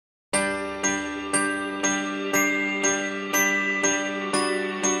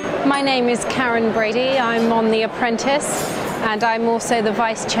My name is Karren Brady. I'm on The Apprentice and I'm also the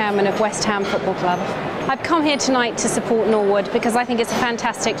Vice Chairman of West Ham Football Club. I've come here tonight to support Norwood because I think it's a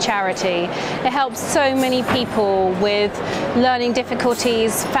fantastic charity. It helps so many people with learning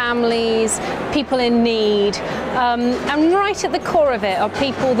difficulties, families, people in need, and right at the core of it are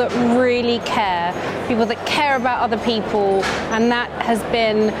people that really care, people that care about other people, and that has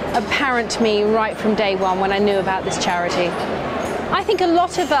been apparent to me right from day one when I knew about this charity. I think a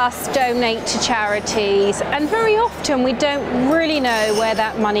lot of us donate to charities and very often we don't really know where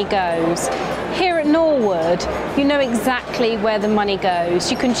that money goes. Here at Norwood, you know exactly where the money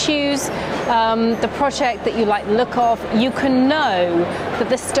goes. You can choose the project that you like the look of. You can know that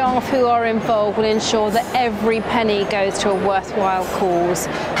the staff who are involved will ensure that every penny goes to a worthwhile cause.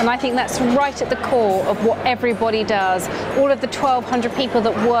 And I think that's right at the core of what everybody does. All of the 1,200 people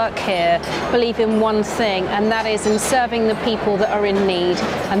that work here believe in one thing, and that is in serving the people that are in need.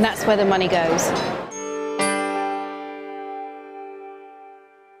 And that's where the money goes.